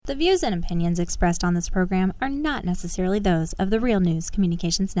The views and opinions expressed on this program are not necessarily those of the Real News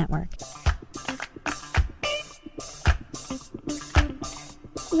Communications Network.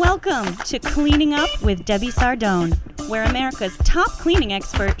 Welcome to Cleaning Up with Debbie Sardone, where America's top cleaning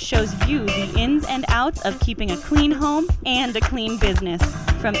expert shows you the ins and outs of keeping a clean home and a clean business.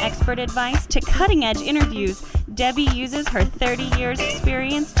 From expert advice to cutting-edge interviews, Debbie uses her 30 years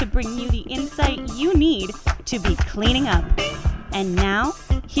experience to bring you the insight you need to be cleaning up. And now,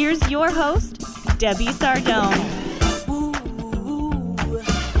 here's your host, Debbie Sardone.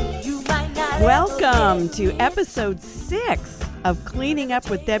 Welcome to episode 6 of Cleaning Up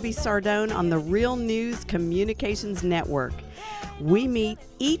with Debbie Sardone on the Real News Communications Network. We meet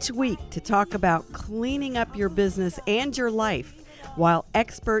each week to talk about cleaning up your business and your life, while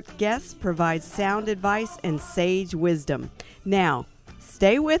expert guests provide sound advice and sage wisdom. Now,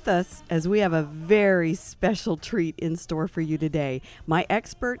 stay with us as we have a very special treat in store for you today. My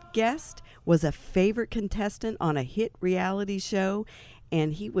expert guest was a favorite contestant on a hit reality show,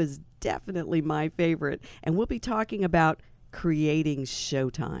 and he was definitely my favorite. And we'll be talking about creating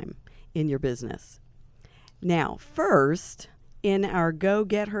showtime in your business. Now, first, in our Go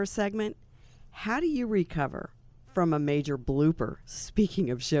Get Her segment, how do you recover from a major blooper?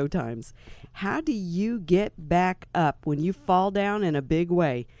 Speaking of showtimes, how do you get back up when you fall down in a big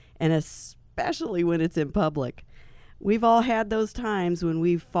way, and especially when it's in public? We've all had those times when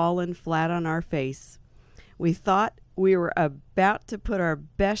we've fallen flat on our face. We thought we were about to put our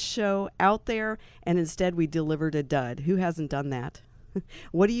best show out there, and instead we delivered a dud. Who hasn't done that?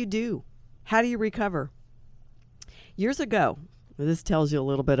 What do you do? How do you recover? Years ago, this tells you a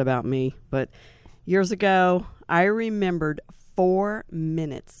little bit about me, but years ago, I remembered 4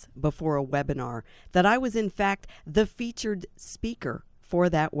 minutes before a webinar that I was in fact the featured speaker for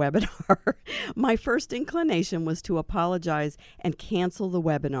that webinar. My first inclination was to apologize and cancel the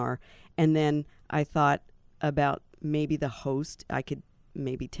webinar, and then I thought about maybe the host. I could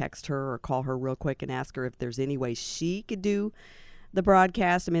maybe text her or call her real quick and ask her if there's any way she could do the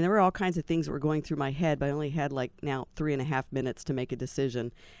broadcast. I mean, there were all kinds of things that were going through my head, but I only had now 3.5 minutes to make a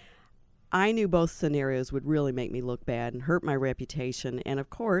decision. I knew both scenarios would really make me look bad and hurt my reputation and, of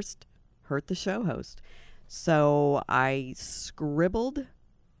course, hurt the show host. So I scribbled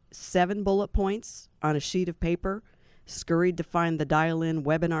 7 bullet points on a sheet of paper, scurried to find the dial-in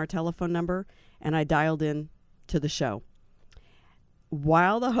webinar telephone number, and I dialed in to the show.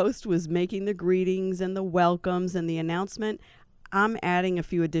 While the host was making the greetings and the welcomes and the announcement, I'm adding a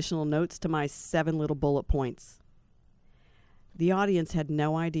few additional notes to my 7 little bullet points. The audience had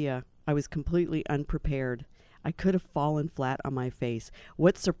no idea. I was completely unprepared. I could have fallen flat on my face.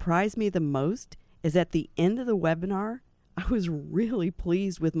 What surprised me the most is at the end of the webinar, I was really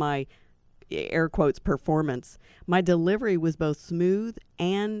pleased with my, air quotes, performance. My delivery was both smooth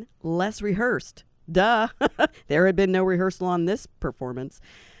and less rehearsed. Duh! There had been no rehearsal on this performance.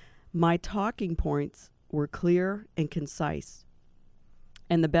 My talking points were clear and concise.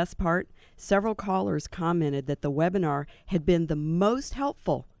 And the best part, several callers commented that the webinar had been the most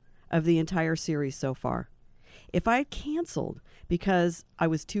helpful of the entire series so far. If I had canceled because I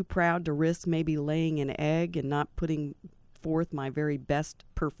was too proud to risk maybe laying an egg and not putting forth my very best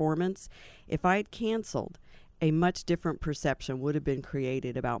performance, if I had canceled, a much different perception would have been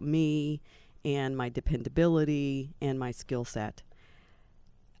created about me and my dependability and my skill set.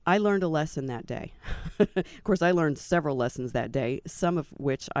 I learned a lesson that day. Of course, I learned several lessons that day, some of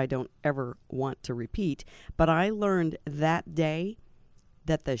which I don't ever want to repeat, but I learned that day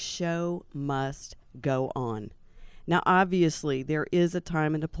that the show must go on. Now, obviously, there is a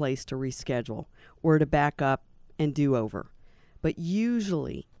time and a place to reschedule or to back up and do over. But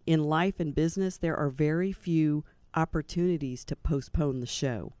usually, in life and business, there are very few opportunities to postpone the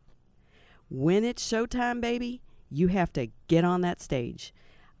show. When it's showtime, baby, you have to get on that stage.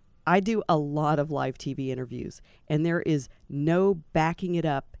 I do a lot of live TV interviews, and there is no backing it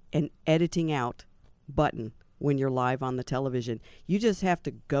up and editing out button when you're live on the television. You just have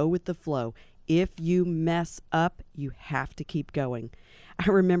to go with the flow. If you mess up, you have to keep going. I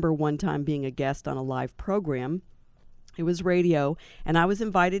remember one time being a guest on a live program. It was radio, and I was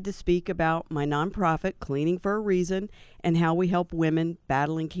invited to speak about my nonprofit, Cleaning for a Reason, and how we help women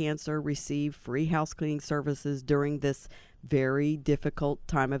battling cancer receive free house cleaning services during this very difficult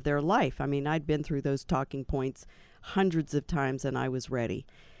time of their life. I mean, I'd been through those talking points hundreds of times, and I was ready.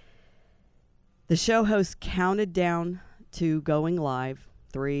 The show host counted down to going live,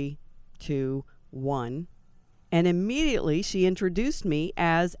 3, 2, 1, and immediately she introduced me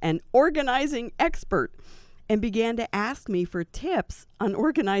as an organizing expert and began to ask me for tips on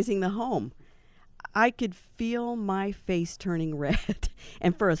organizing the home. I could feel my face turning red.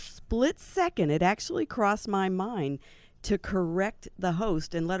 And for a split second, it actually crossed my mind to correct the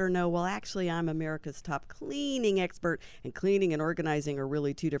host and let her know, well, actually, I'm America's top cleaning expert, and cleaning and organizing are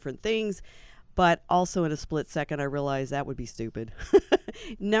really two different things. But also in a split second, I realized that would be stupid.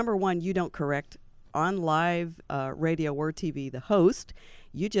 Number one, you don't correct on live radio or TV the host.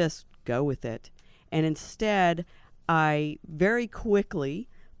 You just go with it. And instead, I very quickly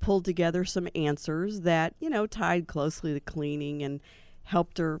pulled together some answers that, tied closely to cleaning and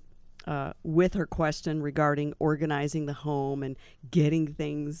helped her with her question regarding organizing the home and getting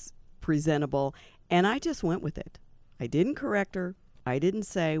things presentable. And I just went with it. I didn't correct her. I didn't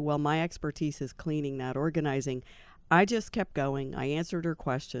say, well, my expertise is cleaning, not organizing. I just kept going. I answered her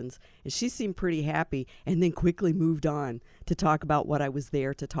questions, and she seemed pretty happy, and then quickly moved on to talk about what I was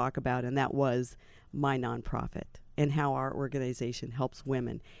there to talk about, and that was my nonprofit and how our organization helps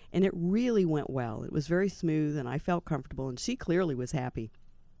women. And it really went well. It was very smooth, and I felt comfortable, and she clearly was happy.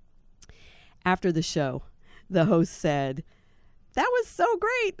 After the show, the host said, "That was so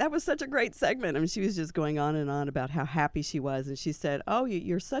great. That was such a great segment." I mean, she was just going on and on about how happy she was. And she said, "Oh,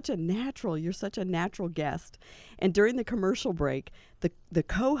 you're such a natural. You're such a natural guest." And during the commercial break, the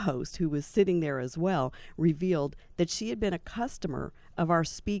co-host, who was sitting there as well, revealed that she had been a customer of our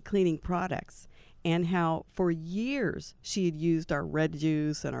speed cleaning products, and how for years she had used our red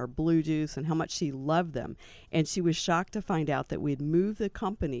juice and our blue juice and how much she loved them. And she was shocked to find out that we'd moved the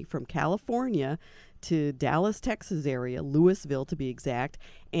company from California to Dallas, Texas area, Louisville to be exact.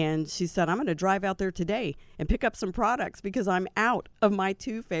 And she said, "I'm going to drive out there today and pick up some products because I'm out of my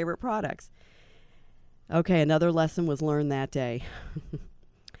two favorite products." Okay, another lesson was learned that day.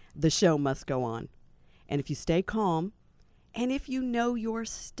 The show must go on. And if you stay calm and if you know your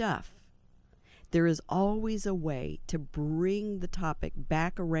stuff, there is always a way to bring the topic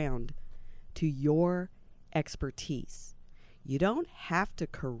back around to your expertise. You don't have to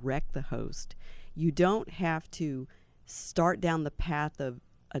correct the host. You don't have to start down the path of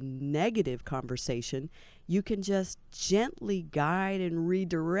a negative conversation. You can just gently guide and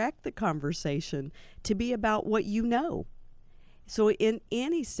redirect the conversation to be about what you know. So in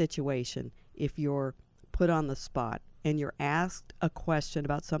any situation, if you're put on the spot and you're asked a question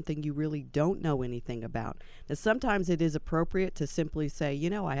about something you really don't know anything about, now sometimes it is appropriate to simply say,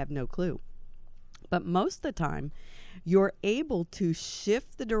 I have no clue. But most of the time, you're able to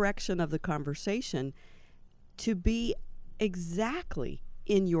shift the direction of the conversation to be exactly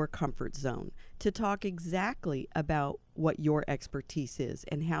in your comfort zone, to talk exactly about what your expertise is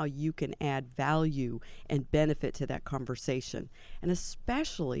and how you can add value and benefit to that conversation. And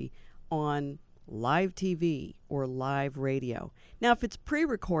especially on live TV or live radio. Now, if it's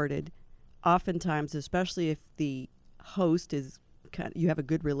pre-recorded, oftentimes, especially if the host you have a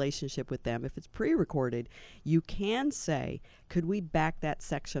good relationship with them, if it's pre-recorded, you can say, could we back that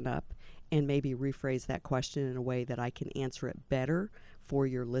section up and maybe rephrase that question in a way that I can answer it better for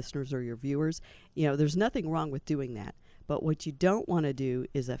your listeners or your viewers? There's nothing wrong with doing that. But what you don't want to do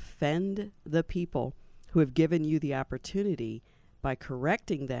is offend the people who have given you the opportunity by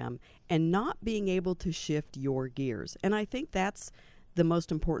correcting them and not being able to shift your gears. And I think that's the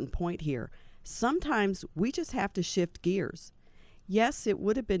most important point here. Sometimes we just have to shift gears. Yes, it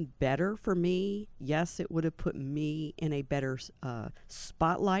would have been better for me. Yes, it would have put me in a better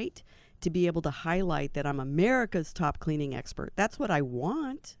spotlight to be able to highlight that I'm America's top cleaning expert. That's what I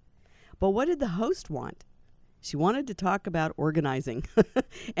want. But what did the host want? She wanted to talk about organizing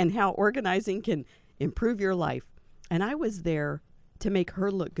and how organizing can improve your life. And I was there to make her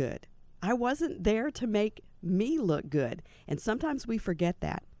look good. I wasn't there to make me look good. And sometimes we forget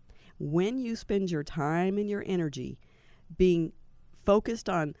that. When you spend your time and your energy being focused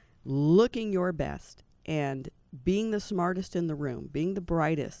on looking your best and being the smartest in the room, being the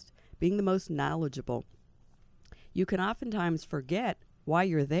brightest, being the most knowledgeable, you can oftentimes forget why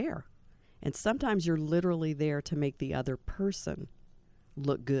you're there. And sometimes you're literally there to make the other person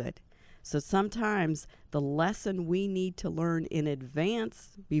look good. So sometimes the lesson we need to learn in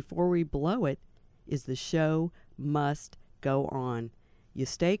advance before we blow it is the show must go on. You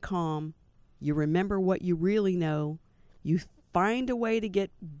stay calm. You remember what you really know. You find a way to get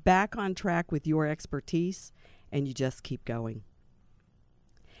back on track with your expertise, and you just keep going.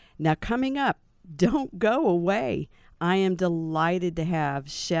 Now, coming up, don't go away. I am delighted to have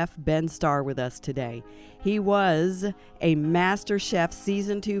Chef Ben Starr with us today. He was a Master Chef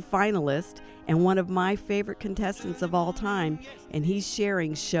Season 2 finalist and one of my favorite contestants of all time, and he's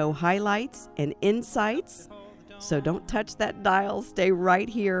sharing show highlights and insights. So don't touch that dial. Stay right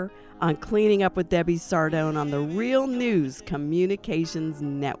here on Cleaning Up with Debbie Sardone on the Real News Communications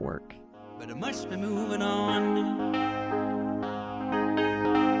Network. but I must be moving on.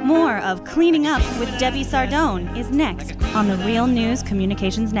 More of Cleaning Up with Debbie Sardone is next on the Real News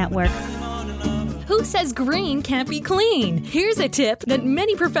Communications Network. Who says green can't be clean? Here's a tip that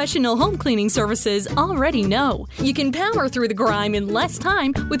many professional home cleaning services already know. You can power through the grime in less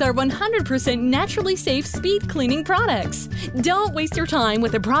time with our 100% naturally safe speed cleaning products. Don't waste your time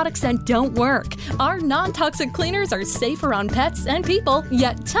with the products that don't work. Our non-toxic cleaners are safe around pets and people,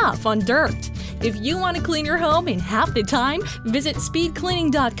 yet tough on dirt. If you want to clean your home in half the time, visit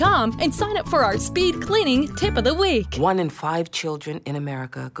speedcleaning.com and sign up for our speed cleaning tip of the week. 1 in 5 children in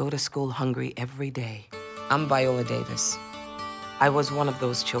America go to school hungry every day. I'm Viola Davis. I was one of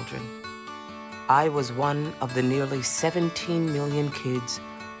those children. I was one of the nearly 17 million kids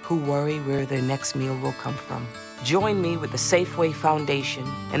who worry where their next meal will come from. Join me with the Safeway Foundation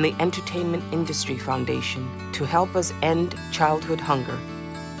and the Entertainment Industry Foundation to help us end childhood hunger.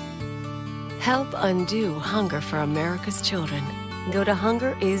 Help undo hunger for America's children. Go to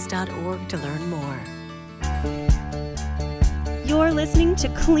hungeris.org to learn more. You're listening to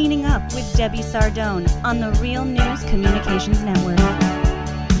Cleaning Up with Debbie Sardone on the Real News Communications Network.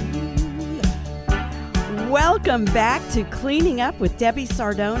 Welcome back to Cleaning Up with Debbie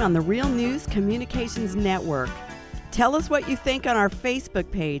Sardone on the Real News Communications Network. Tell us what you think on our Facebook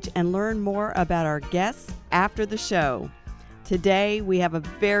page and learn more about our guests after the show. Today, we have a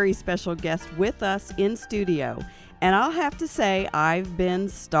very special guest with us in studio, and I'll have to say I've been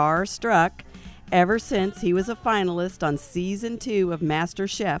star-struck ever since he was a finalist on Season 2 of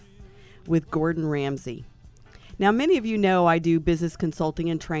MasterChef with Gordon Ramsay. Now, many of you know I do business consulting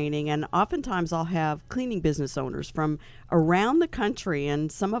and training, and oftentimes I'll have cleaning business owners from around the country and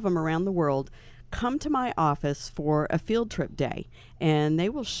some of them around the world come to my office for a field trip day, and they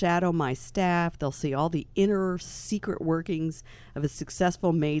will shadow my staff. They'll see all the inner secret workings of a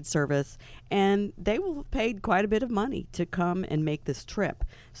successful maid service, and they will have paid quite a bit of money to come and make this trip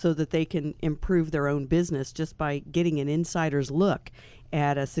so that they can improve their own business just by getting an insider's look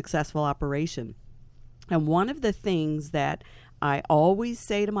at a successful operation. And one of the things that I always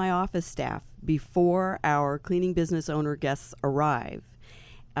say to my office staff before our cleaning business owner guests arrive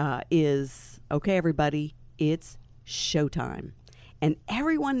is, okay, everybody, it's showtime. And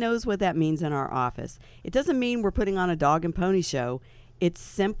everyone knows what that means in our office. It doesn't mean we're putting on a dog and pony show. It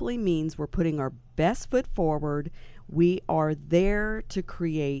simply means we're putting our best foot forward. We are there to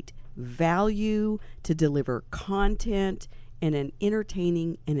create value, to deliver content in an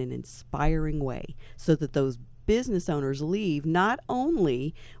entertaining and an inspiring way so that those business owners leave not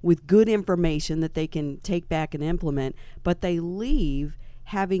only with good information that they can take back and implement, but they leave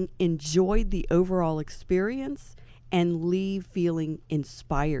having enjoyed the overall experience and leave feeling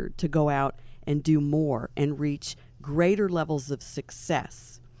inspired to go out and do more and reach greater levels of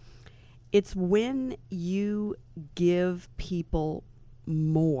success. It's when you give people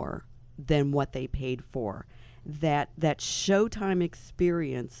more than what they paid for. That showtime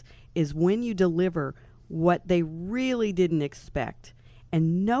experience is when you deliver what they really didn't expect.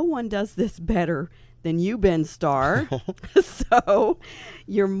 And no one does this better than you, Ben Starr. So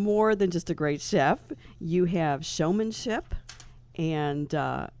you're more than just a great chef. You have showmanship, and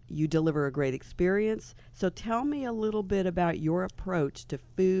you deliver a great experience. So tell me a little bit about your approach to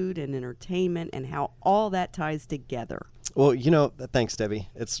food and entertainment and how all that ties together. Well, thanks, Debbie.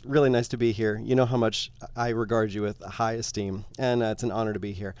 It's really nice to be here. You know how much I regard you with high esteem, and it's an honor to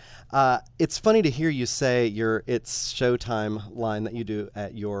be here. It's funny to hear you say your "it's showtime" line that you do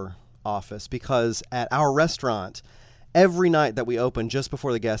at your office, because at our restaurant, every night that we open, just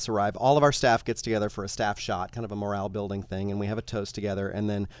before the guests arrive, all of our staff gets together for a staff shot, kind of a morale building thing, and we have a toast together, and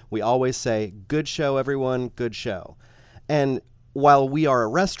then we always say, "Good show, everyone, good show." And while we are a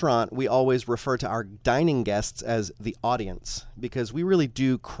restaurant, we always refer to our dining guests as the audience, because we really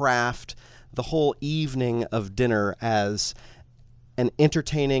do craft the whole evening of dinner as an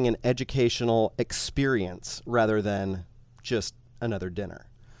entertaining and educational experience rather than just another dinner.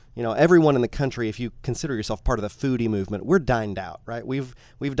 Everyone in the country, if you consider yourself part of the foodie movement, we're dined out, right? We've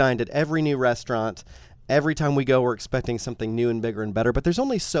dined at every new restaurant. Every time we go, we're expecting something new and bigger and better, but there's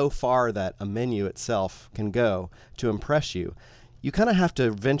only so far that a menu itself can go to impress you. You kind of have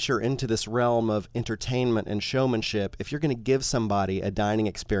to venture into this realm of entertainment and showmanship if you're going to give somebody a dining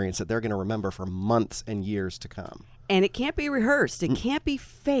experience that they're going to remember for months and years to come. And it can't be rehearsed. It can't be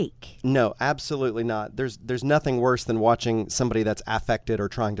fake. No, absolutely not. There's nothing worse than watching somebody that's affected or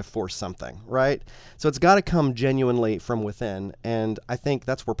trying to force something, right? So it's got to come genuinely from within, and I think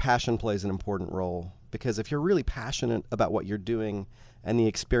that's where passion plays an important role, because if you're really passionate about what you're doing and the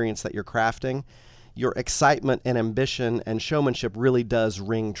experience that you're crafting, your excitement and ambition and showmanship really does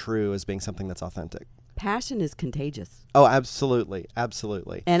ring true as being something that's authentic. Passion is contagious. Oh, absolutely.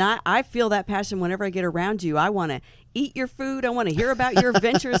 Absolutely. And I feel that passion whenever I get around you. I want to eat your food. I want to hear about your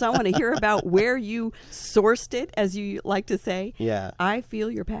ventures. I want to hear about where you sourced it, as you like to say. Yeah. I feel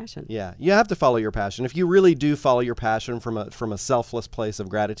your passion. Yeah. You have to follow your passion. If you really do follow your passion from a selfless place of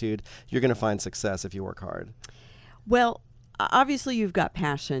gratitude, you're going to find success if you work hard. Well, obviously you've got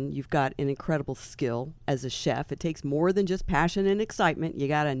passion. You've got an incredible skill as a chef. It takes more than just passion and excitement. You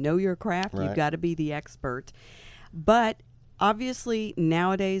got to know your craft. Right. You've got to be the expert. But obviously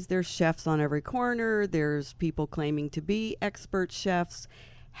nowadays there's chefs on every corner. There's people claiming to be expert chefs.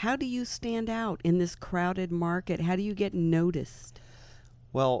 How do you stand out in this crowded market? How do you get noticed?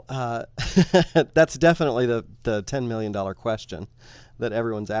 Well, that's definitely the $10 million question that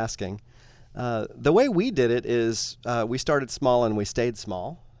everyone's asking. The way we did it is we started small and we stayed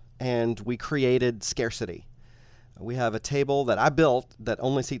small, and we created scarcity. We have a table that I built that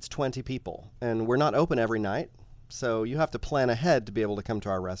only seats 20 people, and we're not open every night, so you have to plan ahead to be able to come to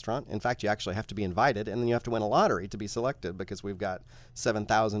our restaurant. In fact, you actually have to be invited, and then you have to win a lottery to be selected because we've got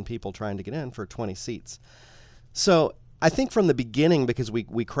 7,000 people trying to get in for 20 seats. So I think from the beginning, because we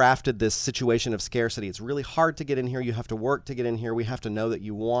crafted this situation of scarcity, it's really hard to get in here. You have to work to get in here. We have to know that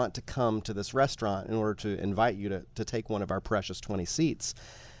you want to come to this restaurant in order to invite you to take one of our precious 20 seats.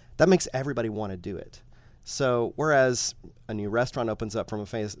 That makes everybody want to do it. So whereas a new restaurant opens up from a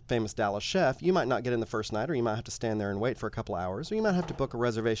famous Dallas chef, you might not get in the first night, or you might have to stand there and wait for a couple hours, or you might have to book a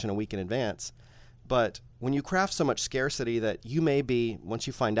reservation a week in advance. But when you craft so much scarcity that you may be, once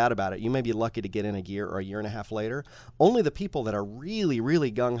you find out about it, you may be lucky to get in a year or a year and a half later, only the people that are really,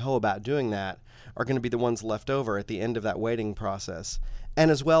 really gung-ho about doing that are going to be the ones left over at the end of that waiting process.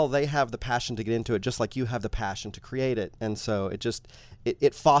 And as well, they have the passion to get into it, just like you have the passion to create it. And so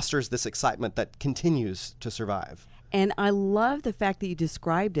it fosters this excitement that continues to survive. And I love the fact that you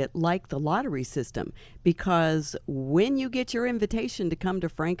described it like the lottery system, because when you get your invitation to come to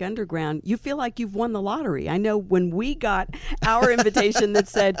Frank Underground, you feel like you've won the lottery. I know when we got our invitation that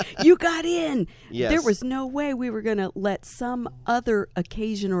said, you got in, yes, there was no way we were going to let some other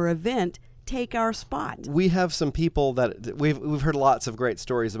occasion or event take our spot. We have some people that we've heard lots of great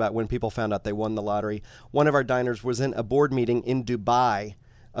stories about when people found out they won the lottery. One of our diners was in a board meeting in Dubai,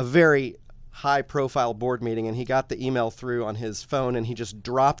 a very high-profile board meeting, and he got the email through on his phone, and he just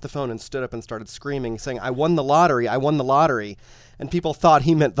dropped the phone and stood up and started screaming, saying, I won the lottery, I won the lottery. And people thought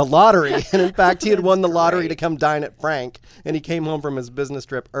he meant the lottery, and in fact, he had won the lottery to come dine at Frank, and he came home from his business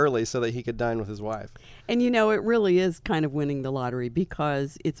trip early so that he could dine with his wife. And you know, it really is kind of winning the lottery,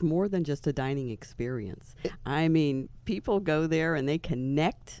 because it's more than just a dining experience. I mean, people go there and they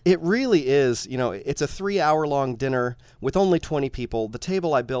connect. It really is. You know, it's a 3-hour-long dinner with only 20 people. The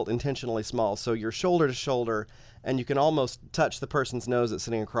table I built intentionally small, so you're shoulder to shoulder, and you can almost touch the person's nose that's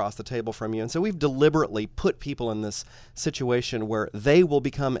sitting across the table from you. And so we've deliberately put people in this situation where they will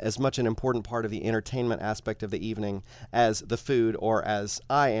become as much an important part of the entertainment aspect of the evening as the food, or as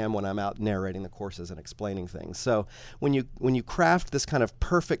I am when I'm out narrating the courses and explaining things. So when you craft this kind of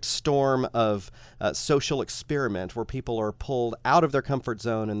perfect storm of social experiment where people are pulled out of their comfort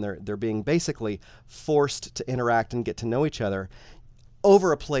zone and they're being basically forced to interact and get to know each other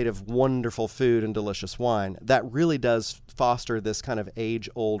over a plate of wonderful food and delicious wine, that really does foster this kind of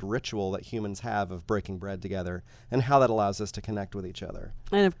age-old ritual that humans have of breaking bread together, and how that allows us to connect with each other.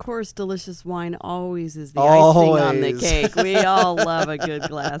 And of course, delicious wine always is the icing on the cake. We all love a good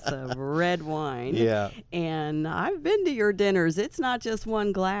glass of red wine. Yeah. And I've been to your dinners. It's not just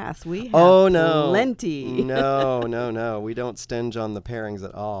one glass. We have plenty. No. We don't stinge on the pairings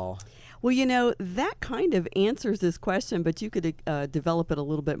at all. Well, you know, that kind of answers this question, but you could develop it a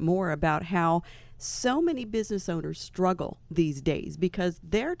little bit more about how so many business owners struggle these days because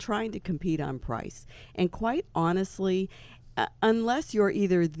they're trying to compete on price. And quite honestly, unless you're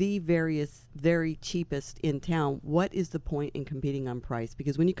either the very cheapest in town, what is the point in competing on price?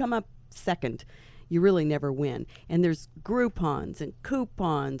 Because when you come up second, you really never win. And there's Groupons and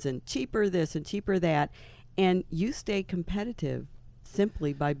coupons and cheaper this and cheaper that, and you stay competitive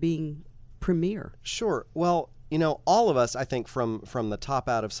simply by being premier. Sure. Well, you know, all of us, I think, from the top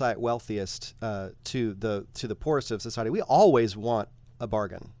out of sight wealthiest to the poorest of society, we always want a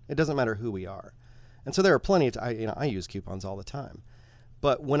bargain. It doesn't matter who we are. And so there are plenty of I use coupons all the time.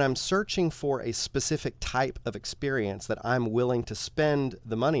 But when I'm searching for a specific type of experience that I'm willing to spend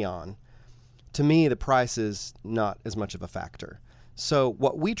the money on, to me, the price is not as much of a factor. So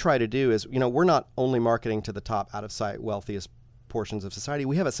what we try to do is, you know, we're not only marketing to the top out of sight wealthiest portions of society.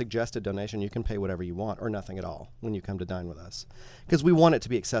 We have a suggested donation. You can pay whatever you want or nothing at all when you come to dine with us, because we want it to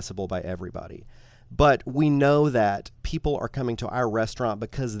be accessible by everybody. But we know that people are coming to our restaurant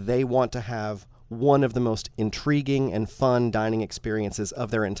because they want to have one of the most intriguing and fun dining experiences of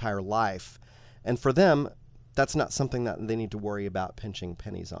their entire life. And for them, that's not something that they need to worry about pinching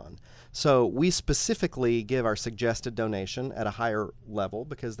pennies on. So we specifically give our suggested donation at a higher level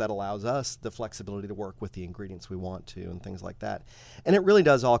because that allows us the flexibility to work with the ingredients we want to and things like that. And it really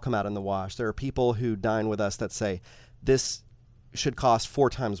does all come out in the wash. There are people who dine with us that say, this should cost 4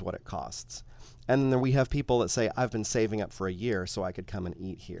 times what it costs. And then we have people that say, I've been saving up for a year so I could come and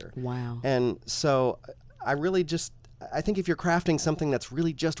eat here. Wow. And so I think if you're crafting something that's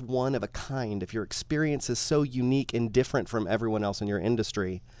really just one of a kind, if your experience is so unique and different from everyone else in your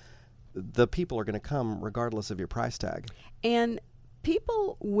industry, the people are going to come regardless of your price tag. And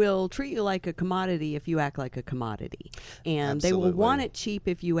people will treat you like a commodity if you act like a commodity. And They will want it cheap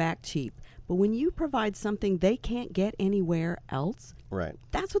if you act cheap. But when you provide something they can't get anywhere else, right,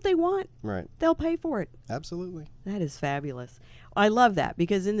 that's what they want. Right. They'll pay for it. Absolutely. That is fabulous. I love that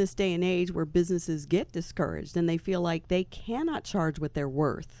because in this day and age where businesses get discouraged and they feel like they cannot charge what they're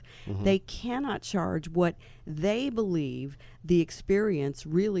worth, they cannot charge what they believe the experience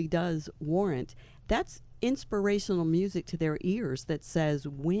really does warrant, that's inspirational music to their ears that says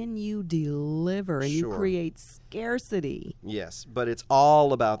when you deliver and you create scarcity. Yes, but it's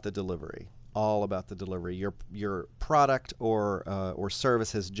all about the delivery. All about the delivery. Your product or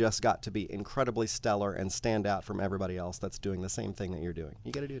service has just got to be incredibly stellar and stand out from everybody else that's doing the same thing that you're doing.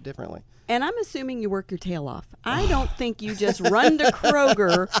 You got to do it differently. And I'm assuming you work your tail off. I don't think you just run to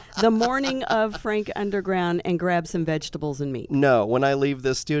Kroger the morning of Frank Underground and grab some vegetables and meat. No, when I leave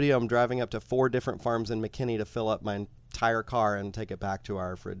this studio, I'm driving up to 4 different farms in McKinney to fill up my entire car and take it back to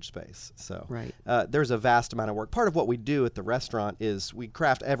our fridge space. So there's a vast amount of work. Part of what we do at the restaurant is we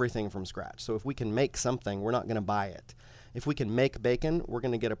craft everything from scratch. So if we can make something, we're not going to buy it. If we can make bacon, we're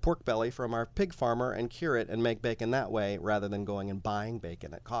going to get a pork belly from our pig farmer and cure it and make bacon that way rather than going and buying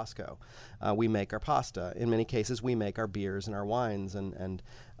bacon at Costco. We make our pasta. In many cases, we make our beers and our wines, and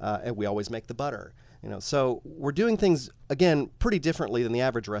we always make the butter. So we're doing things, again, pretty differently than the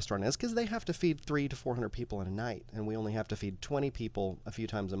average restaurant is because they have to feed 300 to 400 people in a night, and we only have to feed 20 people a few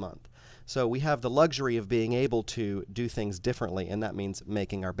times a month. So we have the luxury of being able to do things differently, and that means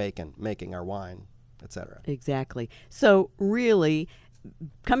making our bacon, making our wine, etc. Exactly. So really,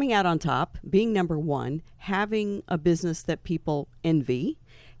 coming out on top, being number one, having a business that people envy,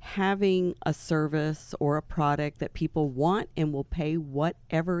 having a service or a product that people want and will pay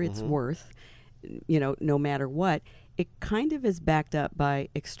whatever it's worth, no matter what, it kind of is backed up by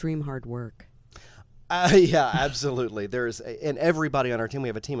extreme hard work. Yeah, absolutely. And everybody on our team, we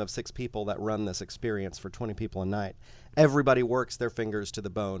have a team of 6 people that run this experience for 20 people a night. Everybody works their fingers to the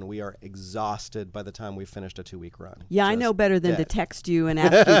bone. We are exhausted by the time we've finished a 2-week run. Yeah, I know better than to text you and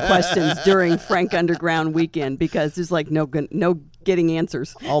ask you questions during Frank Underground weekend because there's like no getting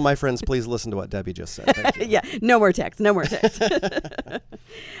answers. All my friends, please listen to what Debbie just said. Thank you. Yeah, no more text.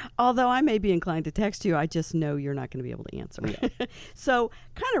 Although I may be inclined to text you, I just know you're not going to be able to answer. Yeah. So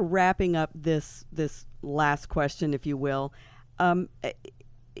kind of wrapping up this last question, if you will,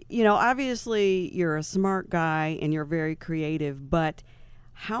 obviously you're a smart guy and you're very creative, but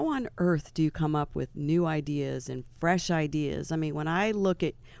how on earth do you come up with new ideas and fresh ideas? I mean, when I look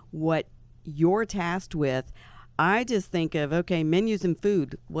at what you're tasked with, I just think of, okay, menus and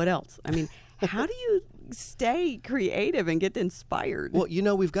food. What else? I mean, how do you stay creative and get inspired? Well,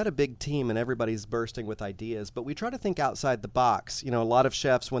 we've got a big team and everybody's bursting with ideas, but we try to think outside the box. A lot of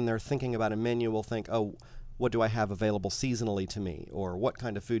chefs, when they're thinking about a menu, will think, oh, what do I have available seasonally to me? Or what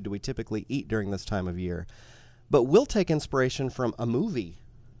kind of food do we typically eat during this time of year? But we'll take inspiration from a movie.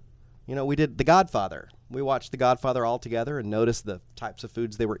 We did The Godfather. We watched The Godfather all together and noticed the types of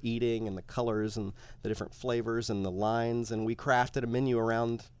foods they were eating and the colors and the different flavors and the lines, and we crafted a menu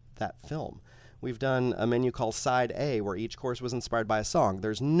around that film. We've done a menu called Side A, where each course was inspired by a song.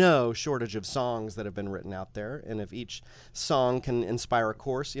 There's no shortage of songs that have been written out there, and if each song can inspire a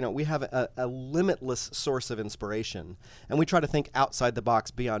course, we have a limitless source of inspiration, and we try to think outside the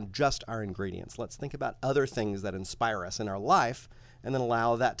box beyond just our ingredients. Let's think about other things that inspire us in our life, and then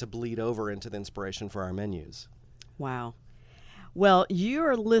allow that to bleed over into the inspiration for our menus. Wow. Well,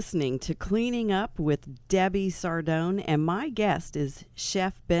 you're listening to Cleaning Up with Debbie Sardone, and my guest is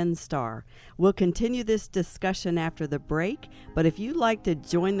Chef Ben Starr. We'll continue this discussion after the break, but if you'd like to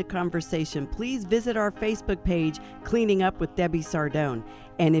join the conversation, please visit our Facebook page, Cleaning Up with Debbie Sardone.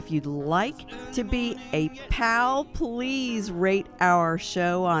 And if you'd like to be a pal, please rate our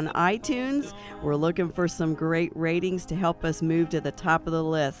show on iTunes. We're looking for some great ratings to help us move to the top of the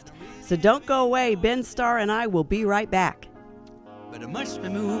list. So don't go away. Ben Starr and I will be right back. But I must be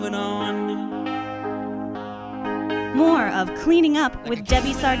moving on. More of Cleaning Up with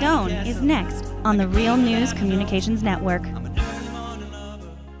Debbie Sardone is next on the Real News Communications Network.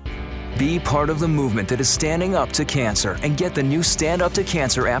 Be part of the movement that is standing up to cancer and get the new Stand Up to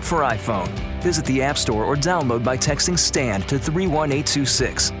Cancer app for iPhone. Visit the App Store or download by texting STAND to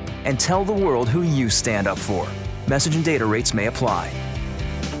 31826 and tell the world who you stand up for. Message and data rates may apply.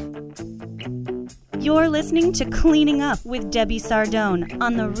 You're listening to Cleaning Up with Debbie Sardone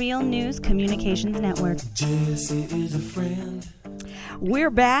on the Real News Communications Network. Jesse is a friend. We're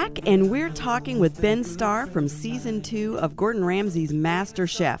back, and we're talking with Ben Starr from Season 2 of Gordon Ramsay's Master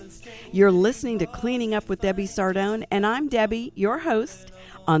Chef. You're listening to Cleaning Up with Debbie Sardone, and I'm Debbie, your host,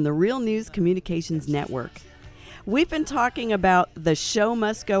 on the Real News Communications Network. We've been talking about the show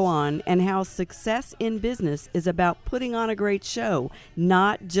must go on and how success in business is about putting on a great show,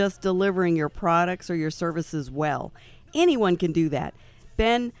 not just delivering your products or your services well. Anyone can do that.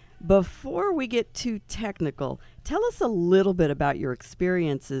 Ben, before we get too technical, tell us a little bit about your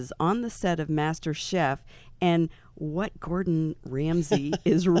experiences on the set of Master Chef and what Gordon Ramsay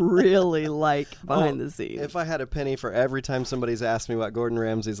is really like behind the scenes. If I had a penny for every time somebody's asked me what Gordon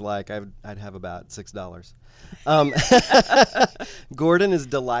Ramsay's like, I'd have about $6. Gordon is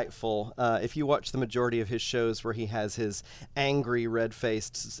delightful. If you watch the majority of his shows where he has his angry,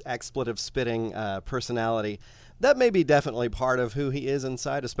 red-faced, expletive-spitting personality, that may be definitely part of who he is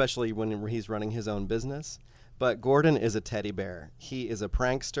inside, especially when he's running his own business. But Gordon is a teddy bear. He is a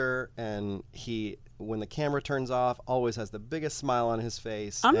prankster, and he, when the camera turns off, always has the biggest smile on his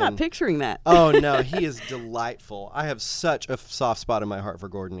face. I'm not picturing that. Oh, no, he is delightful. I have such a soft spot in my heart for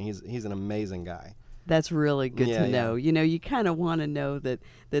Gordon. He's an amazing guy. That's really good to know. Yeah. You know, you kind of want to know that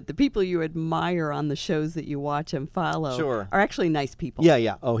the people you admire on the shows that you watch and follow are actually nice people.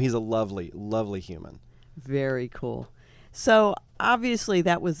 Yeah. Oh, he's a lovely, lovely human. Very cool. So obviously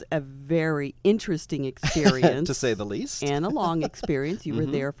that was a very interesting experience. To say the least. And a long experience. You were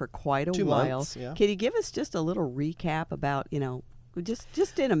there for quite a 2 while. months, yeah. Can you give us just a little recap about,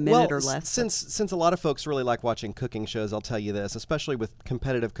 just in a minute or less? Since a lot of folks really like watching cooking shows, I'll tell you this, especially with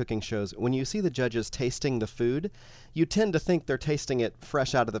competitive cooking shows, when you see the judges tasting the food, you tend to think they're tasting it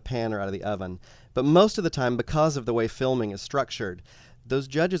fresh out of the pan or out of the oven. But most of the time, because of the way filming is structured, those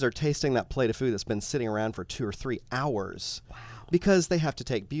judges are tasting that plate of food that's been sitting around for 2 or 3 hours. Wow. Because they have to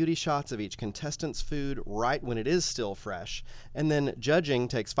take beauty shots of each contestant's food right when it is still fresh. And then judging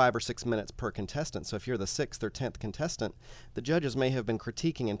takes 5 or 6 minutes per contestant. So if you're the 6th or 10th contestant, the judges may have been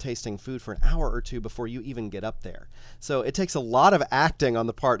critiquing and tasting food for an hour or 2 before you even get up there. So it takes a lot of acting on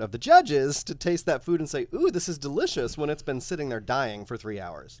the part of the judges to taste that food and say, ooh, this is delicious, when it's been sitting there dying for 3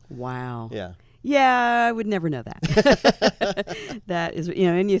 hours. Wow. Yeah. Yeah, I would never know that. That is,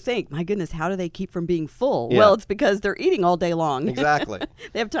 and you think, my goodness, how do they keep from being full? Yeah. Well, it's because they're eating all day long. Exactly.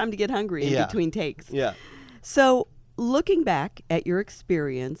 They have time to get hungry in between takes. Yeah. So, looking back at your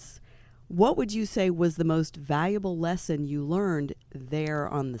experience, what would you say was the most valuable lesson you learned there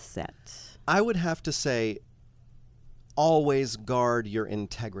on the set? I would have to say, always guard your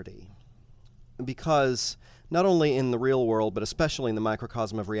integrity. Because not only in the real world, but especially in the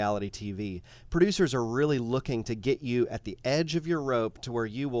microcosm of reality TV, producers are really looking to get you at the edge of your rope to where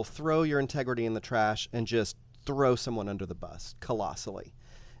you will throw your integrity in the trash and just throw someone under the bus colossally.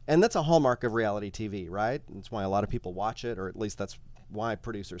 And that's a hallmark of reality TV, right? That's why a lot of people watch it, or at least that's why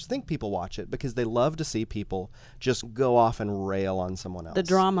producers think people watch it, because they love to see people just go off and rail on someone else. The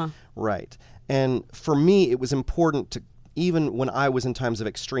drama. Right. And for me, it was important to, even when I was in times of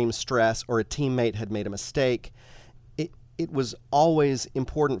extreme stress or a teammate had made a mistake, it was always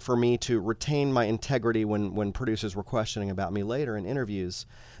important for me to retain my integrity when producers were questioning about me later in interviews,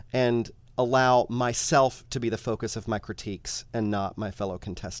 and allow myself to be the focus of my critiques and not my fellow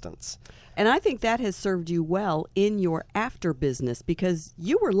contestants. And I think that has served you well in your after business, because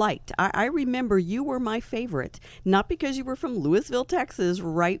you were liked. I remember you were my favorite, not because you were from Louisville, Texas,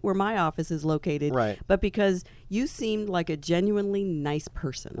 right where my office is located, right, but because you seemed like a genuinely nice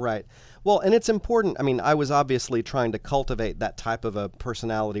person. Right. Well, and it's important. I mean, I was obviously trying to cultivate that type of a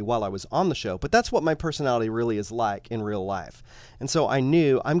personality while I was on the show, but that's what my personality really is like in real life. And so I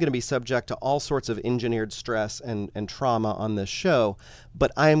knew I'm going to be subject to all sorts of engineered stress and trauma on this show,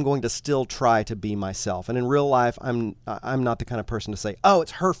 but I am going to still try to be myself. And in real life, I'm not the kind of person to say, oh,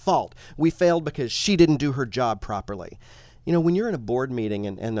 it's her fault. We failed because she didn't do her job properly. You know, when you're in a board meeting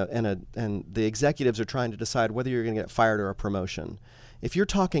and the executives are trying to decide whether you're going to get fired or a promotion, if you're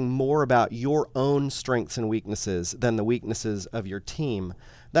talking more about your own strengths and weaknesses than the weaknesses of your team,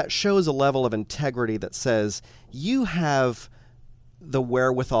 that shows a level of integrity that says you have the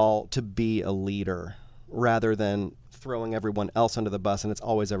wherewithal to be a leader rather than throwing everyone else under the bus, and it's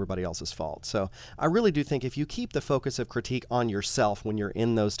always everybody else's fault. So I really do think if you keep the focus of critique on yourself when you're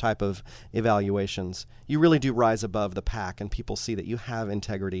in those type of evaluations, you really do rise above the pack, and people see that you have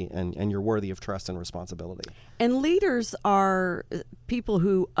integrity and you're worthy of trust and responsibility. And leaders are people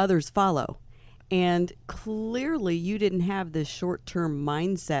who others follow. And clearly you didn't have this short-term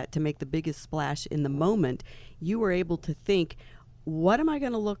mindset to make the biggest splash in the moment. You were able to think, what am I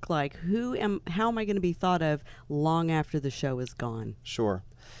going to look like? How am I going to be thought of long after the show is gone? Sure.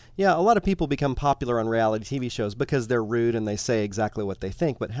 Yeah, a lot of people become popular on reality TV shows because they're rude and they say exactly what they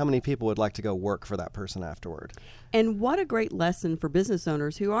think, but how many people would like to go work for that person afterward? And what a great lesson for business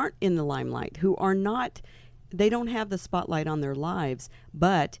owners who aren't in the limelight, they don't have the spotlight on their lives,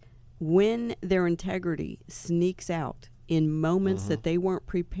 but when their integrity sneaks out in moments that they weren't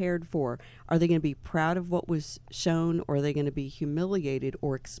prepared for, are they going to be proud of what was shown, or are they going to be humiliated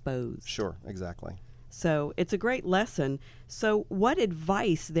or exposed? Sure, exactly. So it's a great lesson. So what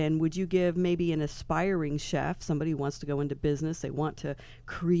advice then would you give maybe an aspiring chef, somebody who wants to go into business, they want to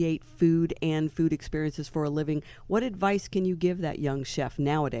create food and food experiences for a living? What advice can you give that young chef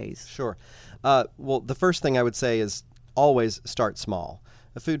nowadays? Sure. Well, the first thing I would say is always start small.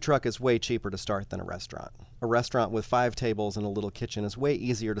 A food truck is way cheaper to start than a restaurant. A restaurant with 5 tables and a little kitchen is way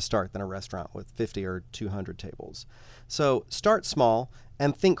easier to start than a restaurant with 50 or 200 tables. So start small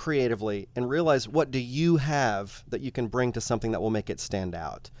and think creatively and realize, what do you have that you can bring to something that will make it stand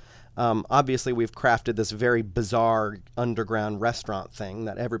out? Obviously, we've crafted this very bizarre underground restaurant thing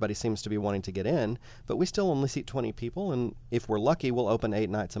that everybody seems to be wanting to get in, but we still only seat 20 people, and if we're lucky, we'll open 8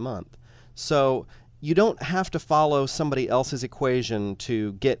 nights a month. So you don't have to follow somebody else's equation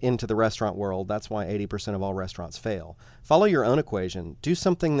to get into the restaurant world. That's why 80% of all restaurants fail. Follow your own equation. Do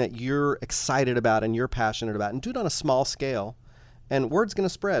something that you're excited about and you're passionate about, and do it on a small scale. And word's going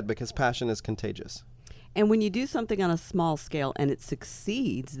to spread because passion is contagious. And when you do something on a small scale and it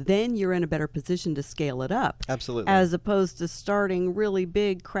succeeds, then you're in a better position to scale it up. Absolutely. As opposed to starting really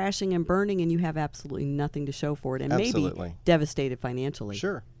big, crashing and burning, and you have absolutely nothing to show for it, and maybe devastated financially.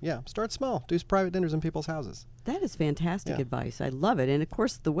 Sure. Yeah. Start small. Do private dinners in people's houses. That is fantastic advice. I love it. And, of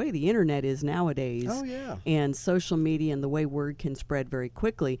course, the way the Internet is nowadays, and social media and the way word can spread very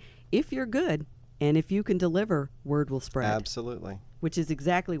quickly, if you're good and if you can deliver, word will spread. Absolutely. Which is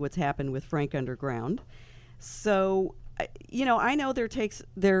exactly what's happened with Frank Underground. So, I know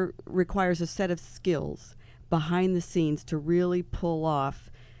there requires a set of skills behind the scenes to really pull off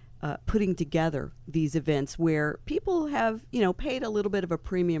putting together these events where people have, paid a little bit of a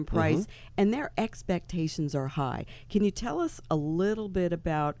premium price and their expectations are high. Can you tell us a little bit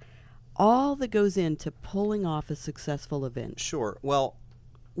about all that goes into pulling off a successful event? Sure. Well,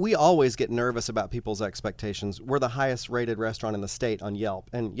 we always get nervous about people's expectations. We're the highest rated restaurant in the state on Yelp.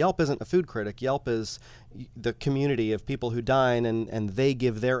 And Yelp isn't a food critic. Yelp is the community of people who dine, and they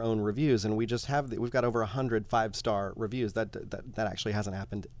give their own reviews. And we've got over 100 5-star reviews. That actually hasn't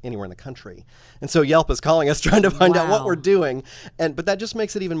happened anywhere in the country. And so Yelp is calling us trying to find out what we're doing. But that just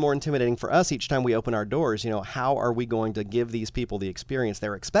makes it even more intimidating for us each time we open our doors. How are we going to give these people the experience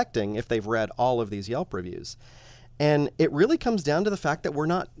they're expecting if they've read all of these Yelp reviews? And it really comes down to the fact that we're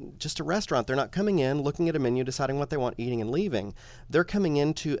not just a restaurant. They're not coming in, looking at a menu, deciding what they want, eating, and leaving. They're coming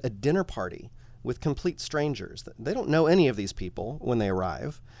into a dinner party with complete strangers. They don't know any of these people when they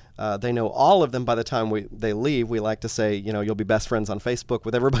arrive. They know all of them by the time they leave. We like to say, you'll be best friends on Facebook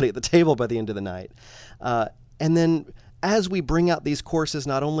with everybody at the table by the end of the night. And then as we bring out these courses,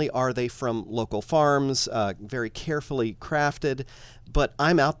 not only are they from local farms, very carefully crafted, but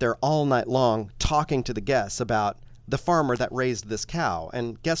I'm out there all night long talking to the guests about the farmer that raised this cow.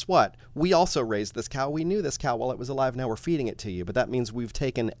 And guess what? We also raised this cow. We knew this cow while it was alive. Now we're feeding it to you. But that means we've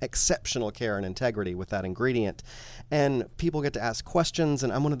taken exceptional care and integrity with that ingredient. And people get to ask questions.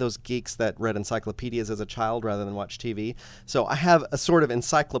 And I'm one of those geeks that read encyclopedias as a child rather than watch TV. So I have a sort of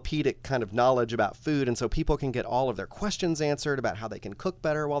encyclopedic kind of knowledge about food. And so people can get all of their questions answered about how they can cook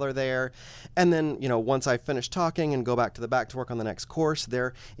better while they're there. And then, once I finish talking and go back to work on the next course,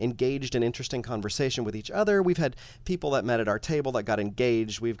 they're engaged in interesting conversation with each other. We've had people that met at our table that got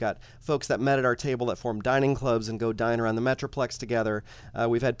engaged. We've got folks that met at our table that form dining clubs and go dine around the Metroplex together.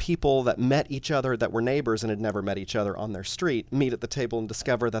 We've had people that met each other that were neighbors and had never met each other on their street meet at the table and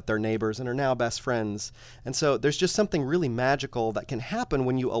discover that they're neighbors and are now best friends. And so there's just something really magical that can happen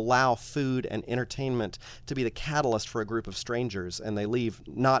when you allow food and entertainment to be the catalyst for a group of strangers, and they leave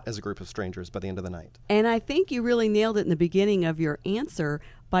not as a group of strangers by the end of the night. And I think you really nailed it in the beginning of your answer.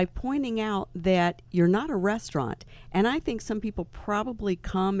 by pointing out that you're not a restaurant. And I think some people probably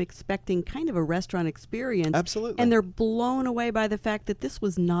come expecting kind of a restaurant experience. Absolutely. And they're blown away by the fact that this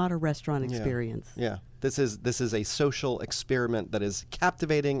was not a restaurant experience. Yeah. This is a social experiment that is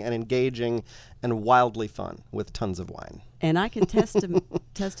captivating and engaging and wildly fun with tons of wine. And I can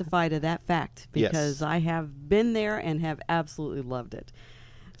testify to that fact because Yes. I have been there and have absolutely loved it.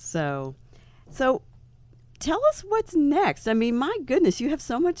 So tell us what's next. I mean, my goodness, you have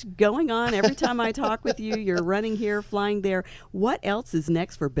so much going on. Every time I talk with you, you're running here, flying there. What else is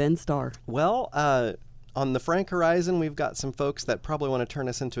next for Ben Starr? Well, on the frank horizon, we've got some folks that probably want to turn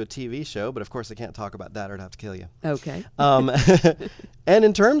us into a TV show, but of course I can't talk about that or I'd have to kill you. Okay. And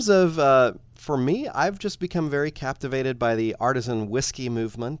in terms of, for me, I've just become very captivated by the artisan whiskey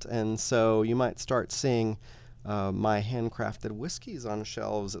movement, and so you might start seeing my handcrafted whiskeys on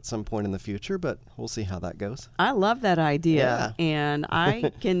shelves at some point in the future, but we'll see how that goes. I love that idea, Yeah. and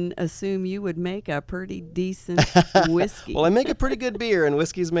I can assume you would make a pretty decent whiskey. Well, I make a pretty good beer, and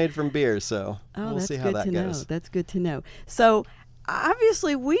whiskey's made from beer, so we'll that's see how good that to goes. know. That's good to know. So,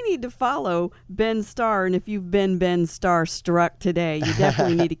 obviously, we need to follow Ben Starr, and if you've been Ben Starr struck today, you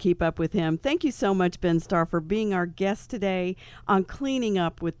definitely need to keep up with him. Thank you so much, Ben Starr, for being our guest today on Cleaning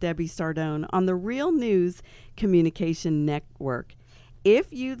Up with Debbie Sardone on the Real News Communication Network.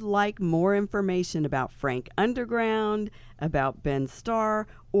 If you'd like more information about Frank Underground, about Ben Starr,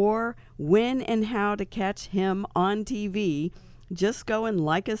 or when and how to catch him on TV, just go and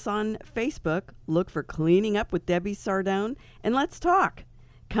like us on Facebook. Look for Cleaning Up with Debbie Sardone, and let's talk.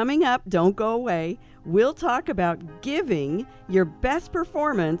 Coming up, don't go away, we'll talk about giving your best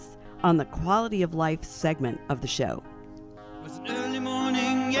performance on the Quality of Life segment of the show. It was an early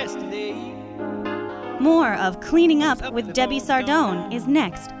morning yesterday. More of Cleaning Up with Debbie Sardone is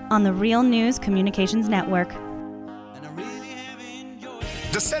next on the Real News Communications Network. And I really have enjoyed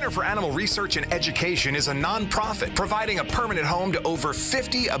it. The Center for Animal Research and Education is a nonprofit providing a permanent home to over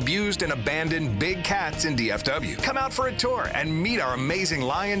 50 abused and abandoned big cats in DFW. Come out for a tour and meet our amazing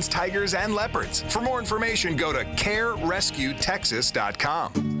lions, tigers, and leopards. For more information, go to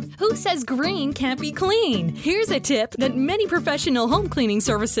carerescuetexas.com. Who says green can't be clean? Here's a tip that many professional home cleaning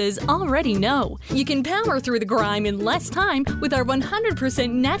services already know. You can power through the grime in less time with our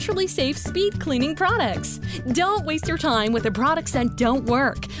 100% naturally safe speed cleaning products. Don't waste your time with the products that don't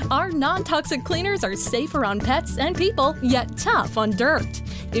work. Our non-toxic cleaners are safe around pets and people, yet tough on dirt.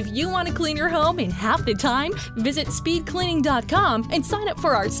 If you want to clean your home in half the time, visit speedcleaning.com and sign up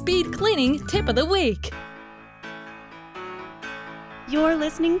for our speed cleaning tip of the week. You're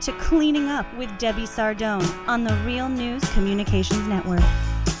listening to Cleaning Up with Debbie Sardone on the Real News Communications Network.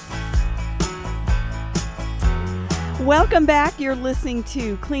 Welcome back. You're listening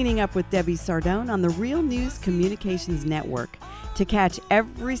to Cleaning Up with Debbie Sardone on the Real News Communications Network. To catch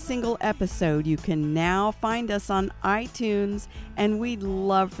every single episode, you can now find us on iTunes, and we'd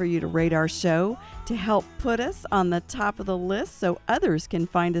love for you to rate our show to help put us on the top of the list so others can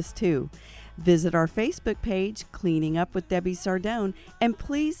find us too. Visit our Facebook page, Cleaning Up with Debbie Sardone, and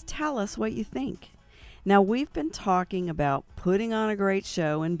please tell us what you think. Now, we've been talking about putting on a great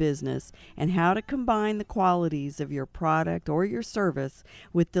show in business and how to combine the qualities of your product or your service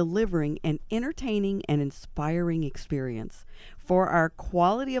with delivering an entertaining and inspiring experience. For our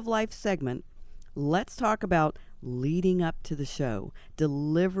Quality of Life segment, let's talk about leading up to the show,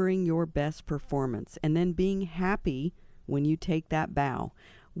 delivering your best performance, and then being happy when you take that bow.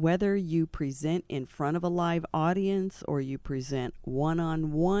 Whether you present in front of a live audience or you present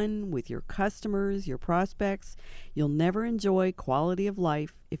one-on-one with your customers, your prospects, you'll never enjoy quality of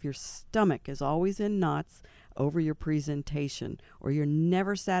life if your stomach is always in knots over your presentation, or you're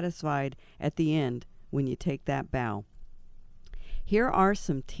never satisfied at the end when you take that bow. Here are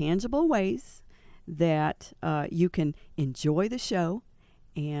some tangible ways that you can enjoy the show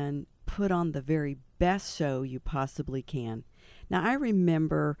and put on the very best show you possibly can. Now, I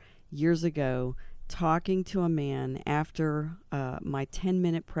remember years ago talking to a man after my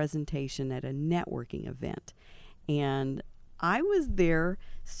 10-minute presentation at a networking event, and I was there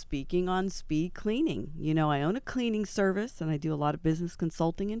speaking on speed cleaning. You know, I own a cleaning service and I do a lot of business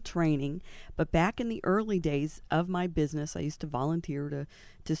consulting and training, but back in the early days of my business, I used to volunteer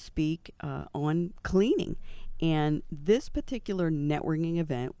to speak on cleaning. And this particular networking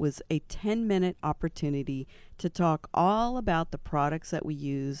event was a 10-minute opportunity to talk all about the products that we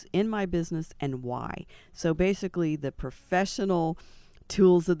use in my business and why. So basically the professional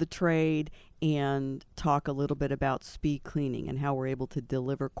tools of the trade, and talk a little bit about speed cleaning and how we're able to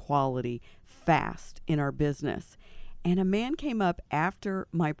deliver quality fast in our business. And a man came up after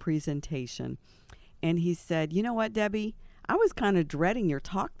my presentation and he said, "You know what, Debbie? I was kind of dreading your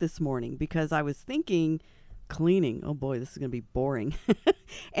talk this morning because I was thinking, cleaning, oh boy, this is going to be boring.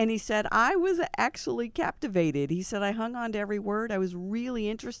 And he said, I was actually captivated. He said, I hung on to every word. I was really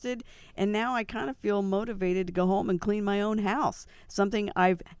interested. And now I kind of feel motivated to go home and clean my own house, something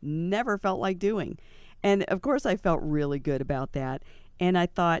I've never felt like doing. And of course, I felt really good about that. And I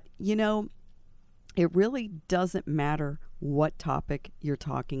thought, it really doesn't matter what topic you're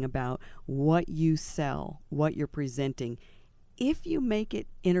talking about, what you sell, what you're presenting. If you make it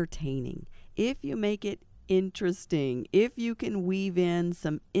entertaining, if you make it interesting, if you can weave in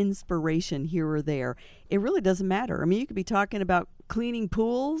some inspiration here or there, it really doesn't matter. I mean, you could be talking about cleaning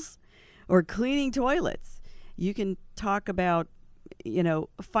pools or cleaning toilets. You can talk about,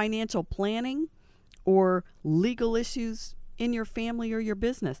 financial planning or legal issues in your family or your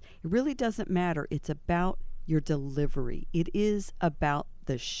business. It really doesn't matter. It's about your delivery. It is about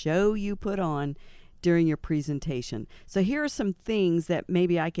the show you put on during your presentation. So here are some things that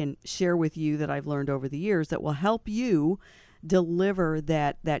maybe I can share with you that I've learned over the years that will help you deliver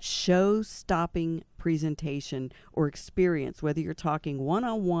that show-stopping presentation or experience, whether you're talking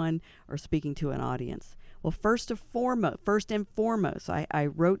one-on-one or speaking to an audience. Well, first and foremost, I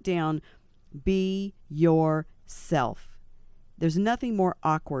wrote down, be yourself. There's nothing more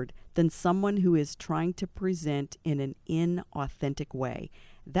awkward than someone who is trying to present in an inauthentic way.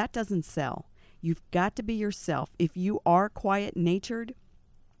 That doesn't sell. You've got to be yourself. If you are quiet-natured,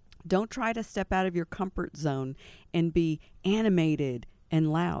 don't try to step out of your comfort zone and be animated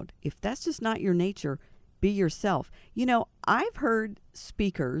and loud. If that's just not your nature, be yourself. I've heard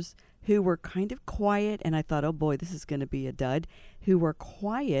speakers who were kind of quiet, and I thought, oh boy, this is going to be a dud, who were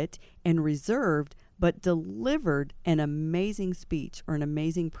quiet and reserved, but delivered an amazing speech or an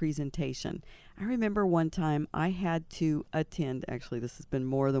amazing presentation. I remember one time I had to attend, actually this has been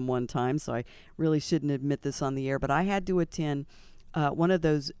more than one time, so I really shouldn't admit this on the air, but I had to attend one of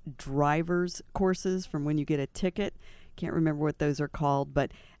those driver's courses from when you get a ticket. Can't remember what those are called,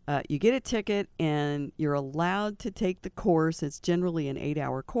 but you get a ticket and you're allowed to take the course. It's generally an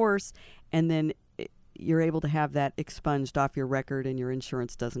 8-hour course, and then you're able to have that expunged off your record and your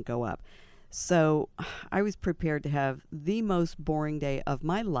insurance doesn't go up. So I was prepared to have the most boring day of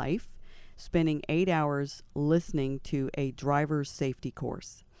my life, spending 8 hours listening to a driver's safety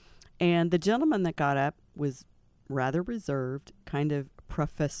course. And the gentleman that got up was rather reserved, kind of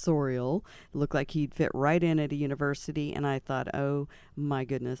professorial. It looked like he'd fit right in at a university. And I thought, oh my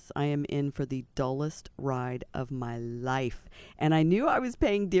goodness, I am in for the dullest ride of my life. And I knew I was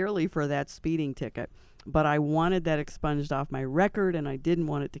paying dearly for that speeding ticket, but I wanted that expunged off my record, and I didn't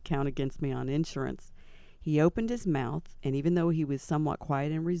want it to count against me on insurance. He opened his mouth, and even though he was somewhat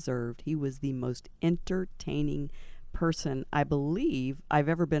quiet and reserved, he was the most entertaining person I believe I've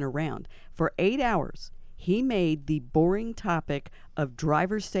ever been around. For 8 hours, he made the boring topic of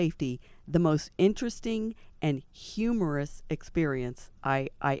driver safety the most interesting and humorous experience I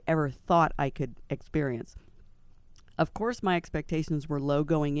ever thought I could experience. Of course, my expectations were low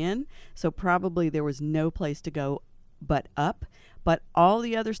going in, so probably there was no place to go but up. But all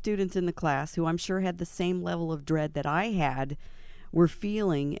the other students in the class, who I'm sure had the same level of dread that I had, were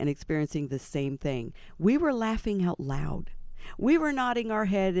feeling and experiencing the same thing. We were laughing out loud. We were nodding our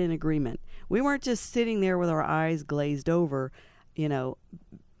head in agreement. We weren't just sitting there with our eyes glazed over,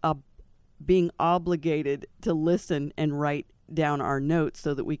 being obligated to listen and write down our notes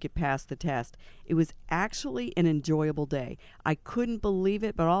so that we could pass the test. It was actually an enjoyable day. I couldn't believe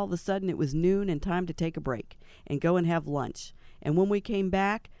it, but all of a sudden it was noon and time to take a break and go and have lunch. And when we came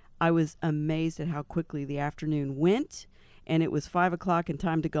back, I was amazed at how quickly the afternoon went, and it was 5 o'clock and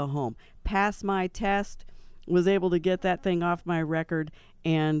time to go home. Passed my test, was able to get that thing off my record,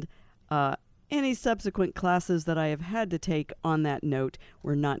 and any subsequent classes that I have had to take on that note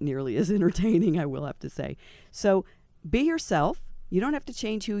were not nearly as entertaining, I will have to say. So be yourself. You don't have to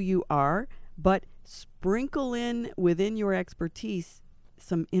change who you are, but sprinkle in within your expertise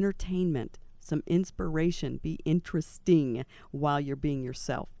some entertainment, some inspiration. Be interesting while you're being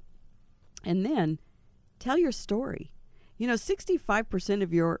yourself. And then tell your story. 65%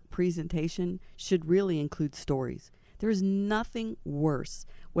 of your presentation should really include stories. There's nothing worse,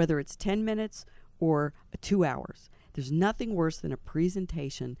 whether it's 10 minutes or 2 hours. There's nothing worse than a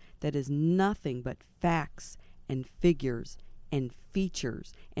presentation that is nothing but facts and figures and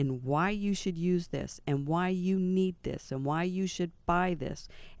features and why you should use this and why you need this and why you should buy this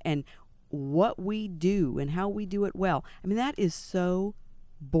and what we do and how we do it well. I mean, that is so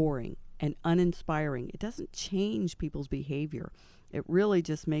boring and uninspiring. It doesn't change people's behavior. It really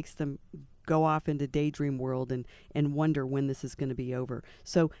just makes them go off into daydream world and wonder when this is going to be over.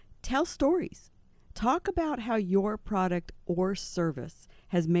 So tell stories. Talk about how your product or service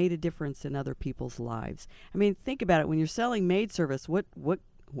has made a difference in other people's lives. I mean, think about it. When you're selling maid service, what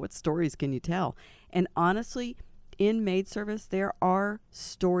stories can you tell? And honestly, in maid service, there are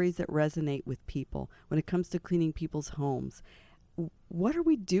stories that resonate with people when it comes to cleaning people's homes. What are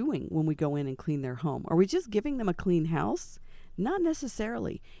we doing when we go in and clean their home? Are we just giving them a clean house? Not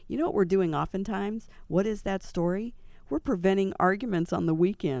necessarily. You know what we're doing oftentimes? What is that story? We're preventing arguments on the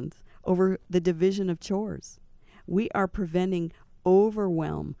weekends over the division of chores. We are preventing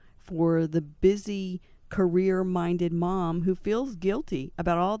overwhelm for the busy, career-minded mom who feels guilty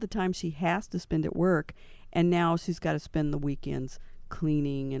about all the time she has to spend at work, and now she's got to spend the weekends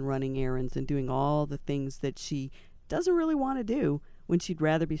cleaning and running errands and doing all the things that she doesn't really want to do when she'd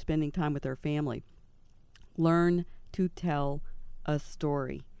rather be spending time with her family. Learn to tell a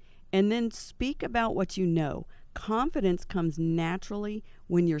story. And then speak about what you know. Confidence comes naturally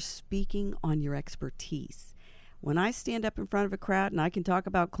when you're speaking on your expertise. When I stand up in front of a crowd and I can talk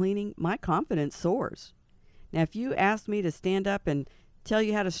about cleaning, my confidence soars. Now, if you asked me to stand up and tell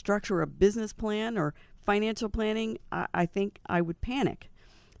you how to structure a business plan or financial planning, I think I would panic.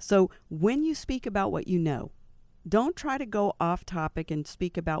 So when you speak about what you know, don't try to go off topic and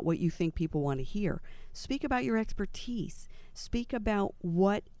speak about what you think people want to hear. Speak about your expertise. Speak about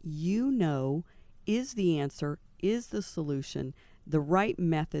what you know is the answer, is the solution, the right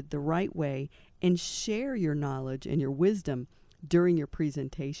method, the right way, and share your knowledge and your wisdom during your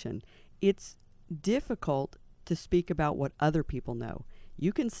presentation. It's difficult to speak about what other people know.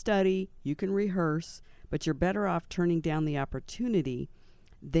 You can study, you can rehearse, but you're better off turning down the opportunity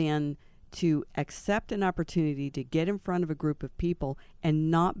than to accept an opportunity to get in front of a group of people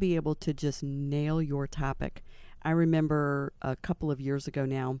and not be able to just nail your topic. I remember a couple of years ago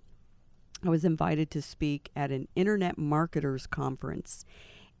now, I was invited to speak at an internet marketers conference.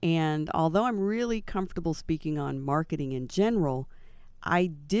 And although I'm really comfortable speaking on marketing in general, I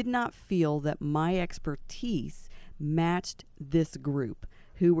did not feel that my expertise matched this group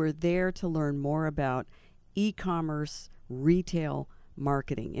who were there to learn more about e-commerce, retail,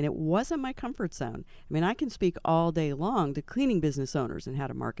 marketing. And it wasn't my comfort zone. I mean, I can speak all day long to cleaning business owners and how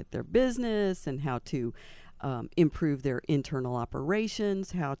to market their business and how to improve their internal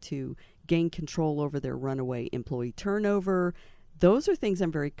operations, how to gain control over their runaway employee turnover. Those are things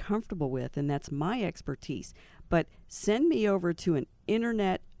I'm very comfortable with, and that's my expertise. But send me over to an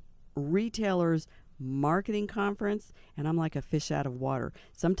internet retailer's marketing conference, and I'm like a fish out of water.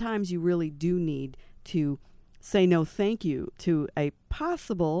 Sometimes you really do need to say no thank you to a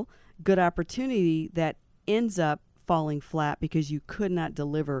possible good opportunity that ends up falling flat because you could not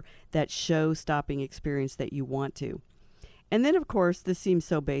deliver that show-stopping experience that you want to. And then, of course, this seems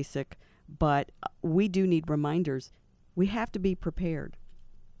so basic, but we do need reminders. We have to be prepared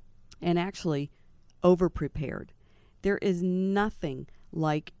and actually over-prepared. There is nothing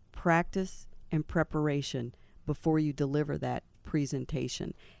like practice and preparation before you deliver that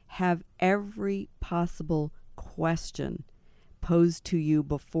presentation. Have every possible question posed to you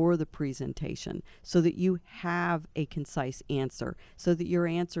before the presentation so that you have a concise answer, so that your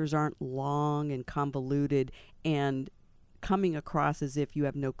answers aren't long and convoluted and coming across as if you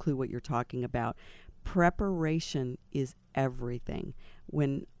have no clue what you're talking about. Preparation is everything.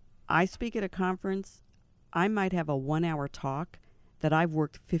 When I speak at a conference, I might have a 1-hour talk that I've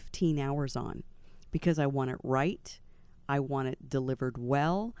worked 15 hours on because I want it right, I want it delivered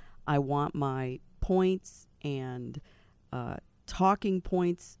well, I want my points and talking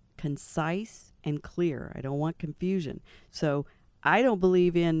points concise and clear. I don't want confusion. So I don't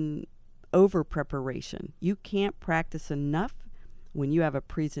believe in over preparation. You can't practice enough when you have a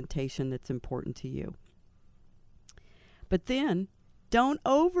presentation that's important to you. But then don't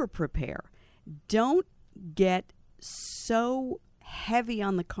over prepare. Don't get so heavy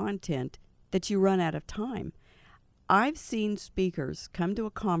on the content that you run out of time. I've seen speakers come to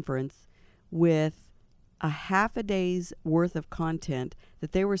a conference with a half a day's worth of content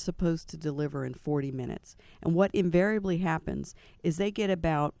that they were supposed to deliver in 40 minutes. And what invariably happens is they get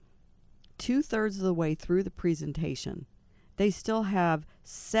about 2/3 of the way through the presentation. They still have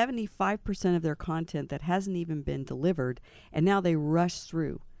 75% of their content that hasn't even been delivered, and now they rush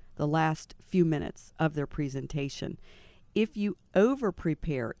through the last few minutes of their presentation. If you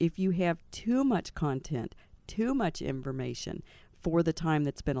over-prepare, if you have too much content, too much information for the time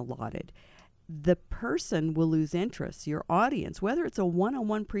that's been allotted, the person will lose interest. Your audience, whether it's a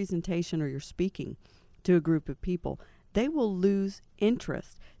one-on-one presentation or you're speaking to a group of people, they will lose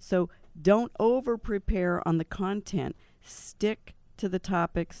interest. So don't over-prepare on the content. Stick to the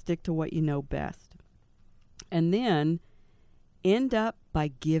topic, stick to what you know best. And then end up by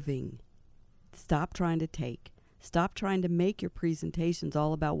giving. Stop trying to take. Stop trying to make your presentations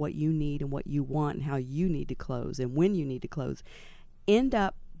all about what you need and what you want and how you need to close and when you need to close. End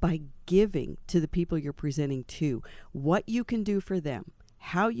up by giving to the people you're presenting to what you can do for them,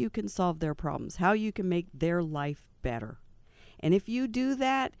 how you can solve their problems, how you can make their life better. And if you do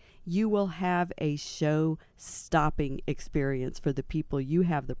that, you will have a show-stopping experience for the people you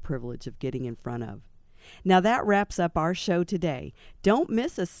have the privilege of getting in front of. Now that wraps up our show today. Don't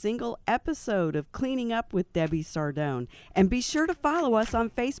miss a single episode of Cleaning Up with Debbie Sardone. And be sure to follow us on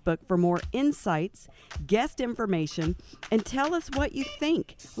Facebook for more insights, guest information, and tell us what you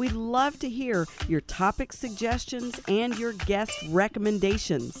think. We'd love to hear your topic suggestions and your guest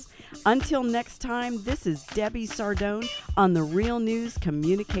recommendations. Until next time, this is Debbie Sardone on the Real News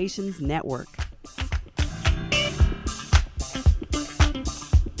Communications Network.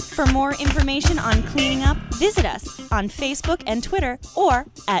 For more information on cleaning up, visit us on Facebook and Twitter or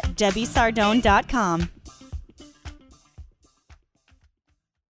at debbiesardone.com.